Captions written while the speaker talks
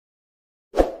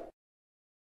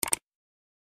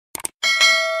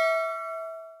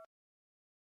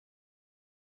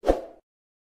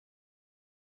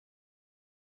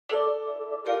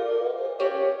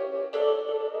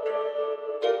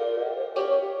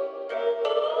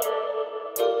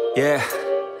Yeah,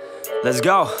 let's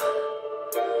go.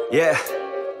 Yeah.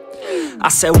 I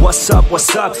said, what's up,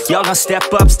 y'all gonna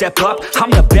step up,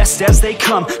 I'm the best as they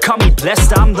come, call me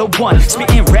blessed, I'm the one,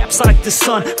 spitting raps like the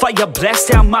sun, fire blast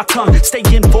down my tongue,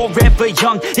 staying forever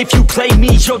young, if you play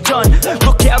me, you're done,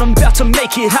 look out, I'm about to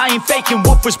make it, I ain't faking,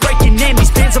 woofers breaking, and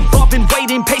these fans have all been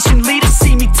waiting patiently to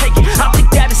see me take it, I think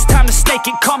that it's time to snake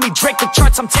it, call me Drake, the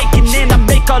charts I'm taking in, I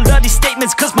make all of these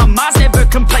statements, cause my mind's never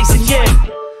complacent, yeah.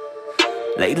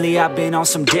 Lately I've been on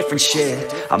some different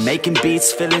shit, I'm making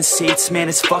beats, filling seats, man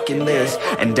it's fucking lit.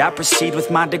 And I proceed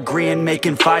with my degree in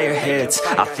making fire hits.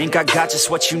 I think I got just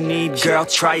what you need, girl,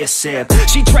 try a sip.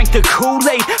 She drank the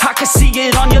Kool-Aid, I can see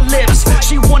it on your lips.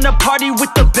 She wanna party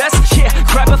with the best, yeah,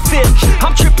 grab a fit.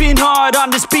 I'm tripping hard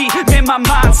on this beat, man my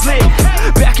mind's lit.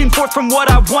 Back and forth from what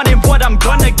I want and what I'm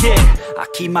gonna get. I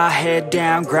keep my head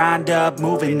down, grind up,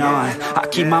 moving on. I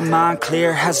keep my mind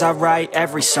clear as I write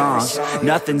every song.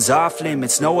 Nothing's off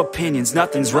limits, no opinions,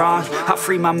 nothing's wrong. I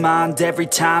free my mind every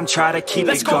time, try to keep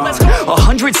it going.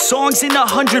 100 songs in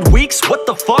 100 weeks, what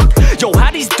the fuck? Yo,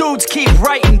 how these dudes keep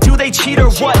writing, do they cheat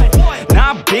or what?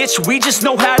 Nah bitch, we just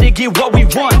know how to get what we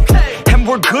want. And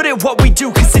we're good at what we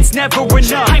do, cause it's never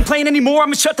enough. I ain't playing anymore,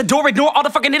 I'ma shut the door, ignore all the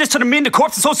fucking hitters, turn them into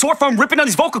corpses. So sore from ripping on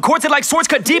these vocal cords, they're like swords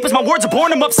cut deep as my words are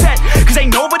born, I'm upset. Cause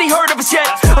ain't nobody heard of us yet,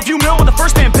 a few mil with the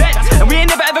first man bet. And we ain't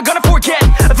never ever gonna forget,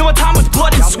 I feel my time with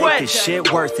blood and sweat. Y'all make this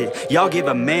shit worth it, y'all give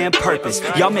a man purpose.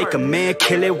 Y'all make a man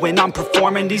kill it when I'm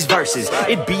performing these verses.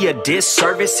 It'd be a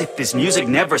disservice if this music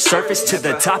never surfaced to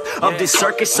the top of this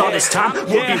circus. All this time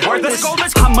will be worthless.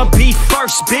 I'ma be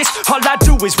first, bitch, all I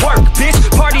do is work,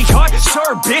 bitch. Party hard,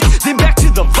 sure, bitch, then back to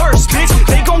the verse, bitch.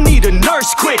 They gon' need a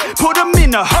nurse quick, put them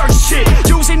in a hearse shit.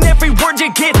 Using every word to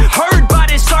get heard by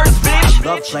this earth, bitch.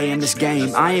 Love playing this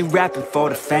game, I ain't rapping for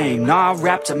the fame. Nah, I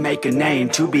rap to make a name,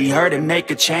 to be heard and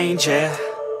make a change, yeah.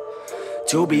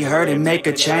 To be heard and make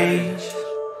a change.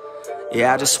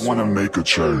 Yeah, I just wanna make a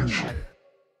change.